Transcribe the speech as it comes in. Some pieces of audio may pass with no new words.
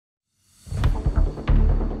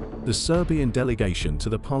The Serbian delegation to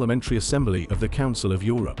the Parliamentary Assembly of the Council of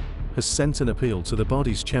Europe has sent an appeal to the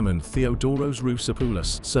body's chairman Theodoros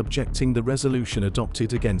Rousopoulos, subjecting the resolution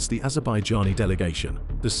adopted against the Azerbaijani delegation.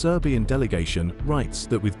 The Serbian delegation writes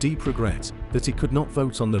that with deep regret that it could not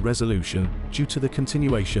vote on the resolution due to the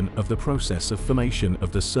continuation of the process of formation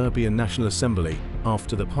of the Serbian National Assembly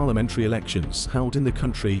after the parliamentary elections held in the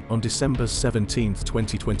country on December 17,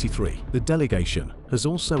 2023. The delegation has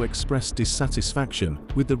also expressed dissatisfaction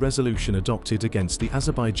with the resolution adopted against the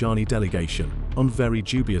Azerbaijani delegation on very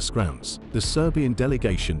dubious grounds. The Serbian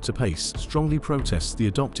delegation to PACE strongly protests the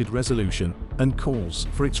adopted resolution and calls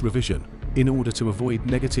for its revision in order to avoid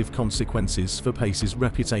negative consequences for PACE's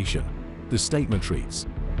reputation. The statement reads,